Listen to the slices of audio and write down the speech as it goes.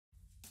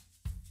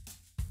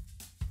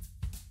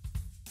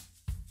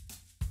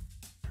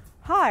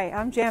Hi,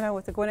 I'm Jana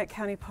with the Gwinnett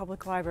County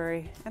Public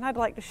Library, and I'd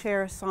like to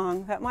share a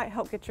song that might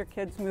help get your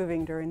kids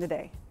moving during the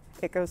day.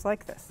 It goes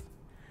like this.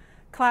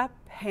 Clap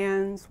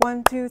hands,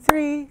 1, 2,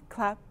 3,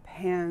 clap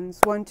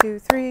hands, 1, 2,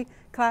 3,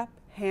 clap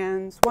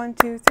hands, 1,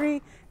 2,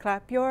 3,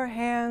 clap your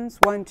hands,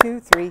 1, 2,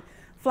 3,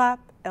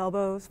 flap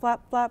elbows, flap,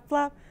 flap,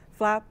 flap,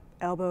 flap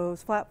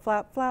elbows, flap,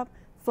 flap, flap,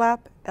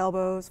 flap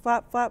elbows,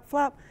 flap, flap,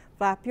 flap,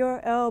 flap your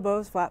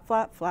elbows, flap,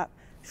 flap, flap.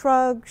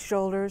 Shrug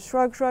shoulders,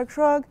 shrug, shrug,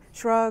 shrug,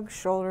 shrug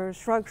shoulders,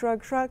 shrug,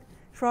 shrug, shrug,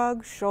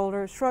 shrug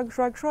shoulders, shrug,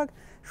 shrug, shrug,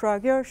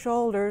 shrug your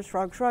shoulders,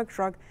 shrug, shrug,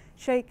 shrug.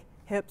 Shake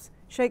hips,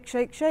 shake,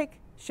 shake, shake,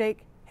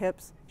 shake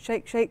hips,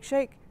 shake, shake,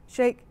 shake,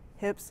 shake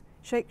hips,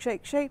 shake,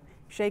 shake, shake,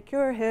 shake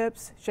your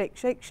hips, shake,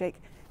 shake,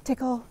 shake.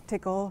 Tickle,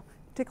 tickle,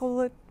 tickle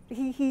it,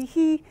 hee hee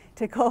hee,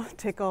 tickle,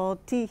 tickle,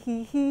 tee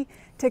hee hee,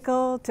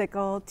 tickle,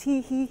 tickle,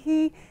 tee hee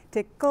hee,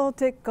 tickle,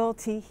 tickle,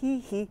 tee hee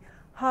hee.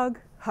 Hug,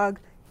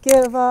 hug,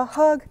 give a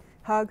hug.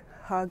 Hug,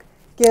 hug,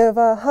 give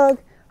a hug,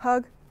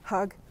 hug,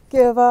 hug,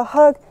 give a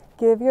hug,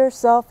 give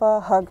yourself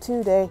a hug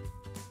today.